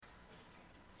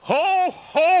Ho,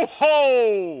 ho,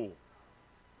 ho.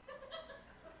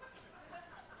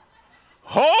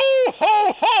 Ho,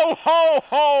 ho, ho, ho,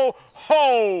 ho,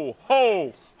 ho,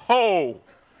 ho, ho.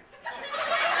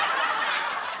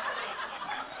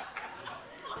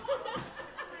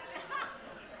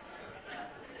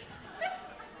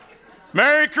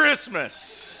 Merry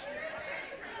Christmas.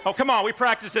 Oh, come on, we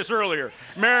practiced this earlier.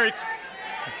 Merry.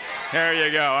 There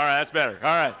you go. All right, that's better. All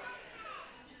right.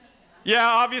 Yeah,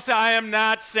 obviously I am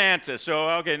not Santa, so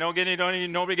okay,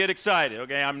 nobody get excited,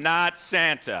 okay? I'm not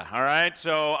Santa, all right?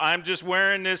 So I'm just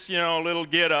wearing this, little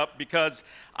get-up because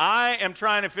I am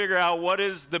trying to figure out what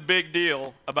is the big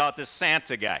deal about this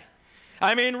Santa guy.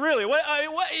 I mean, really,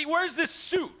 where's this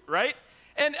suit, right?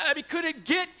 And I mean, could it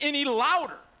get any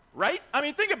louder? Right? I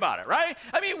mean, think about it, right?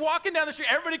 I mean, walking down the street,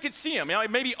 everybody could see him,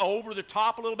 maybe over the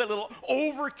top a little bit, a little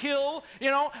overkill,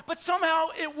 but somehow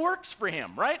it works for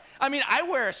him, right? I mean, I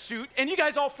wear a suit, and you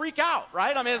guys all freak out,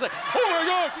 right? I mean, it's like, oh my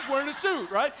gosh, he's wearing a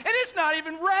suit, right? And it's not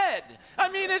even red.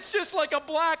 I mean, it's just like a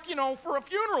black, for a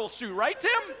funeral suit, right,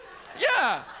 Tim?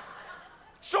 Yeah.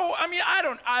 So, I mean, I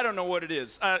don't know what it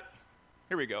is.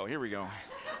 Here we go.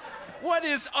 What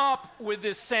is up with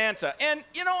this Santa? And,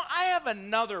 I have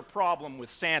another problem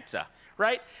with Santa,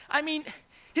 right? I mean,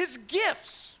 his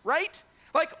gifts, right?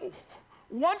 Like,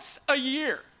 once a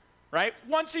year, right?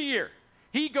 Once a year,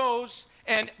 he goes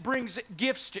and brings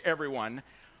gifts to everyone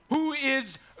who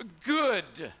is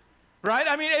good, right?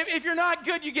 I mean, if you're not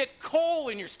good, you get coal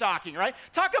in your stocking, right?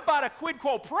 Talk about a quid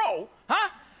pro quo, huh?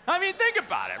 I mean, think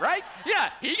about it, right? Yeah,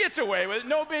 he gets away with it,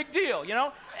 no big deal,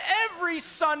 Every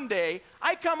Sunday,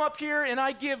 I come up here and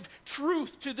I give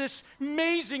truth to this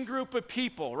amazing group of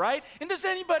people, right? And does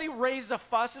anybody raise a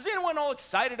fuss? Is anyone all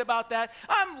excited about that?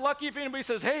 I'm lucky if anybody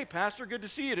says, hey, Pastor, good to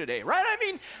see you today, right? I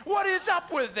mean, what is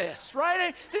up with this,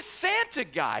 right? This Santa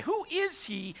guy, who is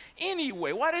he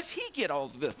anyway? Why does he get all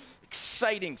the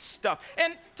exciting stuff?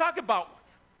 And talk about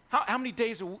how many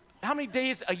days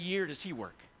a year does he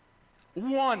work?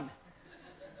 1,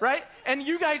 right? And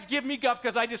you guys give me guff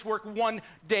because I just work 1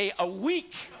 day a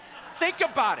week. Think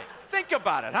about it,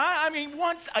 huh? I mean,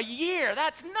 once a year,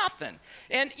 that's nothing.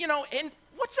 And, and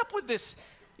what's up with this,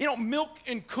 milk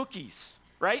and cookies,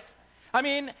 right? I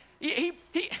mean, he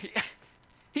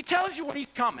tells you when he's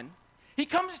coming. He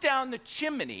comes down the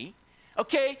chimney,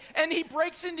 okay? And he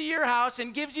breaks into your house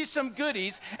and gives you some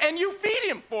goodies, and you feed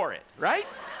him for it, right?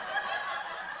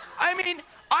 I mean,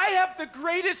 I have the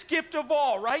greatest gift of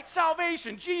all, right?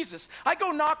 Salvation, Jesus. I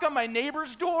go knock on my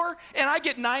neighbor's door, and I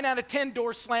get 9 out of 10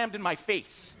 doors slammed in my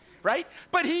face, right?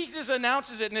 But he just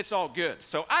announces it, and it's all good.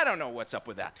 So I don't know what's up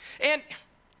with that. And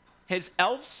his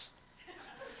elves,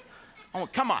 oh,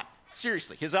 come on,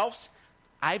 seriously, his elves?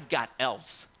 I've got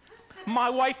elves. My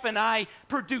wife and I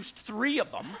produced 3 of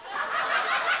them.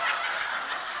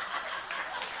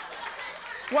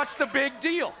 What's the big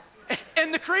deal?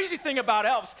 And the crazy thing about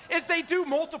elves is they do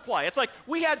multiply. It's like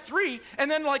we had 3,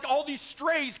 and then like all these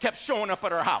strays kept showing up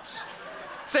at our house,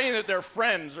 saying that they're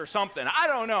friends or something. I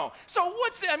don't know. So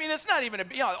it's not even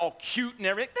all cute and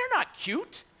everything. They're not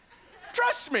cute.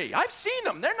 Trust me, I've seen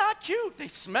them. They're not cute. They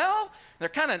smell. They're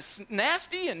kind of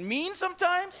nasty and mean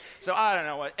sometimes. So I don't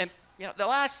know what. And the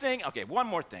last thing. Okay, one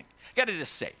more thing. Got to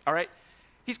just say, all right.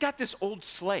 He's got this old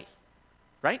sleigh.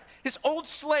 Right? His old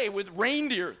sleigh with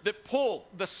reindeer that pull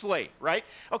the sleigh, right?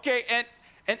 Okay, and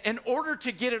in order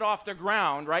to get it off the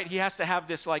ground, right, he has to have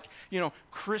this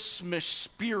Christmas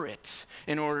spirit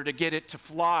in order to get it to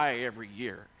fly every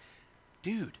year.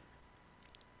 Dude,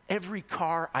 every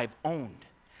car I've owned,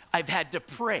 I've had to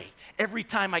pray every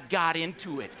time I got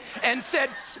into it and said,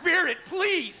 Spirit,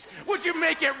 please, would you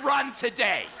make it run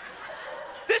today?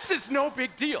 This is no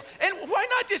big deal. And why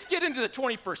not just get into the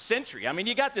 21st century? I mean,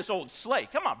 you got this old sleigh.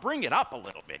 Come on, bring it up a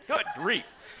little bit. Good grief.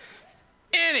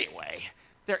 Anyway,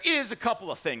 there is a couple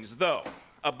of things, though,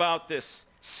 about this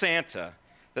Santa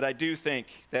that I do think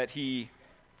that he's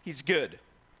good.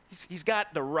 He's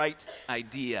got the right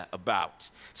idea about.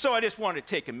 So I just wanted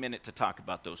to take a minute to talk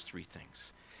about those 3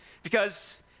 things.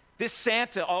 Because this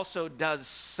Santa also does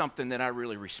something that I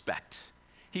really respect.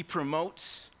 He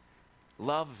promotes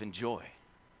love and joy.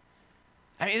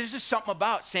 I mean, there's just something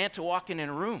about Santa walking in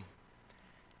a room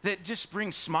that just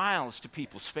brings smiles to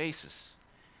people's faces.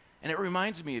 And it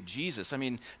reminds me of Jesus. I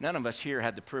mean, none of us here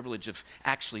had the privilege of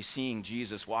actually seeing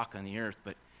Jesus walk on the earth,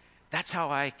 but that's how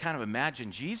I kind of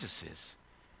imagine Jesus is.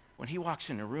 When he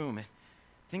walks in a room,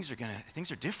 things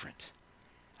are different.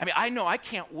 I mean, I know I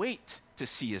can't wait to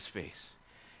see his face.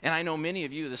 And I know many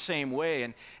of you the same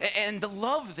way. And the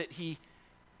love that he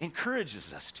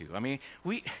encourages us to. I mean,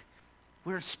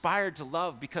 we're inspired to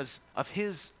love because of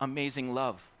his amazing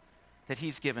love that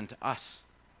he's given to us.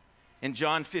 In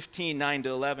John 15,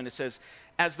 9-11, it says,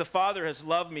 as the Father has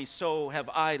loved me, so have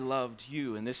I loved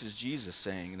you. And this is Jesus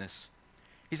saying this.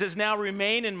 He says, now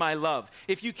remain in my love.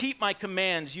 If you keep my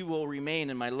commands, you will remain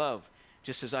in my love,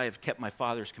 just as I have kept my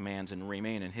Father's commands and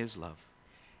remain in his love.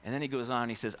 And then he goes on,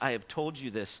 he says, I have told you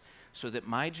this so that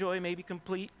my joy may be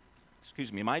complete,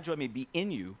 my joy may be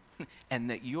in you, and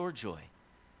that your joy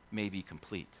may be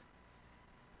complete.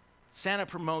 Santa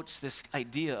promotes this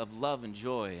idea of love and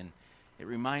joy, and it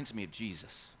reminds me of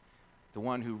Jesus, the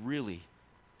one who really,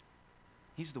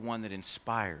 he's the one that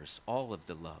inspires all of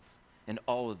the love and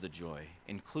all of the joy,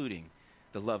 including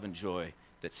the love and joy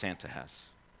that Santa has.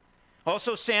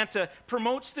 Also, Santa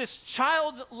promotes this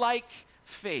childlike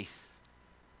faith.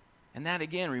 And that,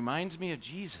 again, reminds me of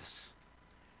Jesus.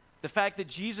 The fact that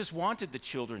Jesus wanted the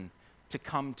children to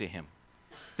come to him.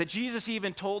 That Jesus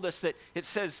even told us that it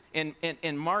says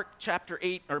in Mark chapter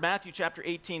 8, or Matthew chapter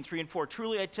 18, 3 and 4,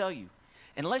 truly I tell you,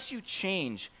 unless you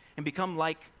change and become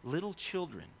like little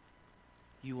children,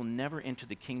 you will never enter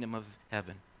the kingdom of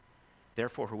heaven.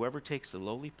 Therefore, whoever takes the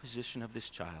lowly position of this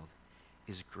child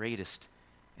is greatest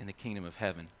in the kingdom of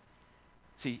heaven.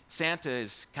 See, Santa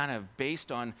is kind of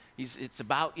based on, it's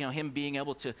about, him being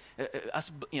able to,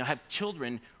 have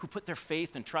children who put their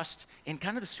faith and trust in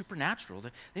kind of the supernatural.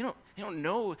 They don't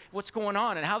know what's going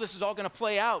on and how this is all going to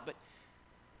play out, but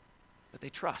they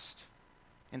trust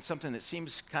in something that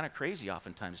seems kind of crazy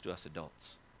oftentimes to us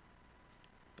adults.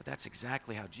 But that's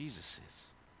exactly how Jesus is.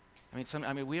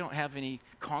 We don't have any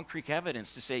concrete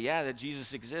evidence to say, that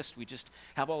Jesus exists. We just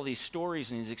have all these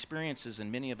stories and these experiences,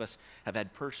 and many of us have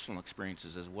had personal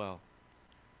experiences as well.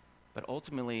 But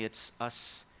ultimately, it's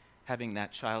us having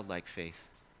that childlike faith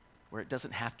where it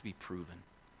doesn't have to be proven.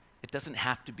 It doesn't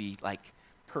have to be like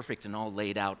perfect and all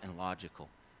laid out and logical.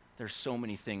 There's so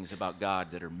many things about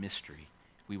God that are mystery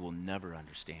we will never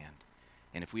understand.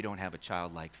 And if we don't have a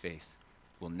childlike faith,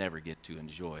 we'll never get to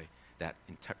enjoy that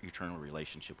eternal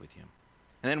relationship with him.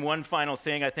 And then one final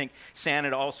thing, I think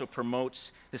Santa also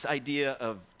promotes this idea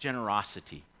of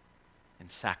generosity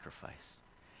and sacrifice.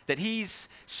 That he's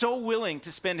so willing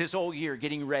to spend his whole year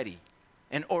getting ready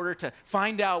in order to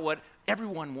find out what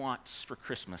everyone wants for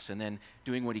Christmas and then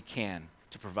doing what he can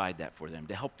to provide that for them,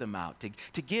 to help them out,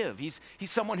 to give. He's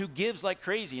someone who gives like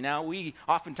crazy. Now, we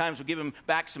oftentimes will give him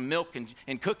back some milk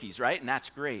and cookies, right? And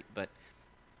that's great, but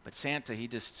Santa, he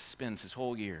just spends his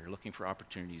whole year looking for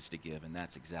opportunities to give, and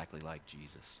that's exactly like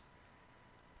Jesus.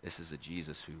 This is a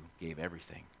Jesus who gave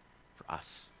everything for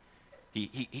us.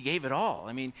 He gave it all.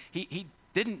 He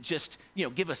didn't just,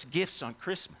 give us gifts on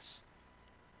Christmas.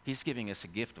 He's giving us a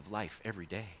gift of life every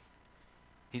day.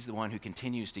 He's the one who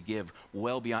continues to give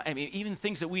well beyond, even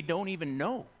things that we don't even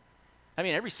know.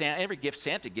 Every gift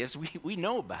Santa gives, we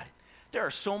know about it. There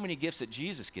are so many gifts that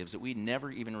Jesus gives that we never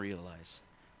even realize.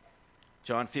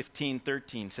 John 15,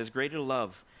 13 says, greater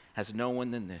love has no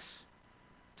one than this,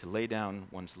 to lay down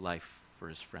one's life for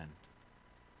his friend.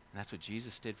 And that's what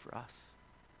Jesus did for us.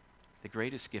 The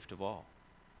greatest gift of all.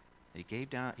 He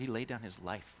laid down his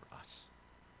life for us.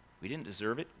 We didn't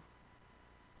deserve it.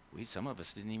 Some of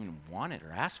us didn't even want it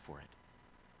or ask for it,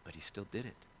 but he still did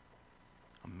it.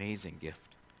 Amazing gift.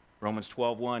 Romans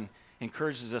 12:1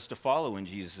 encourages us to follow in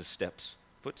Jesus'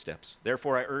 footsteps.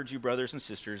 Therefore, I urge you, brothers and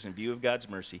sisters, in view of God's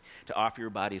mercy, to offer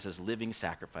your bodies as living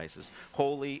sacrifices,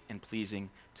 holy and pleasing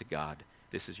to God.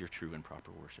 This is your true and proper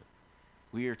worship.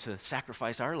 We are to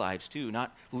sacrifice our lives too,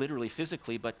 not literally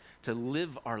physically, but to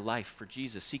live our life for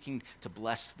Jesus, seeking to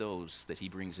bless those that he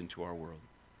brings into our world.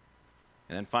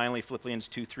 And then finally, Philippians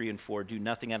 2, 3, and 4, do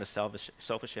nothing out of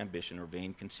selfish ambition or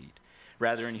vain conceit.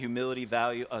 Rather, in humility,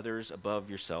 value others above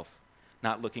yourself,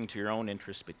 not looking to your own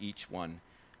interest, but each one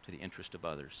to the interest of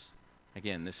others.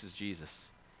 Again, this is Jesus.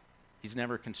 He's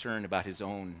never concerned about his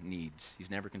own needs.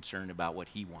 He's never concerned about what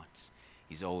he wants.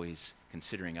 He's always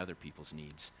considering other people's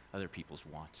needs, other people's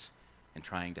wants, and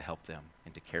trying to help them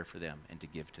and to care for them and to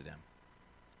give to them.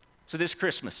 So this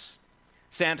Christmas,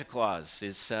 Santa Claus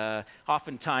is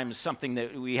oftentimes something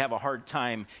that we have a hard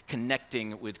time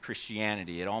connecting with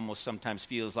Christianity. It almost sometimes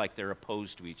feels like they're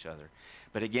opposed to each other.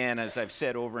 But again, as I've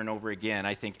said over and over again,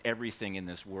 I think everything in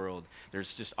this world,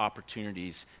 there's just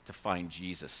opportunities to find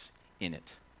Jesus in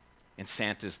it. And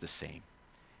Santa's the same.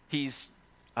 He's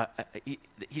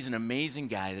an amazing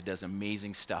guy that does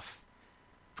amazing stuff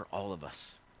for all of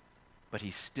us. But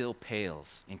he still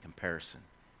pales in comparison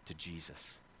to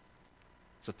Jesus.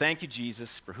 So thank you,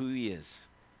 Jesus, for who he is.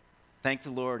 Thank the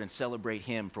Lord and celebrate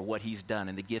him for what he's done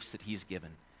and the gifts that he's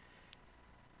given.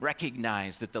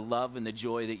 Recognize that the love and the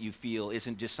joy that you feel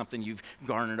isn't just something you've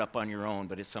garnered up on your own,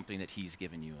 but it's something that he's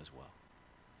given you as well.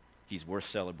 He's worth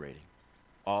celebrating.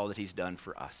 All that he's done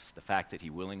for us, the fact that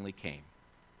he willingly came.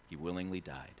 He willingly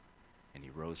died, and he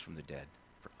rose from the dead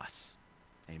for us.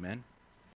 Amen?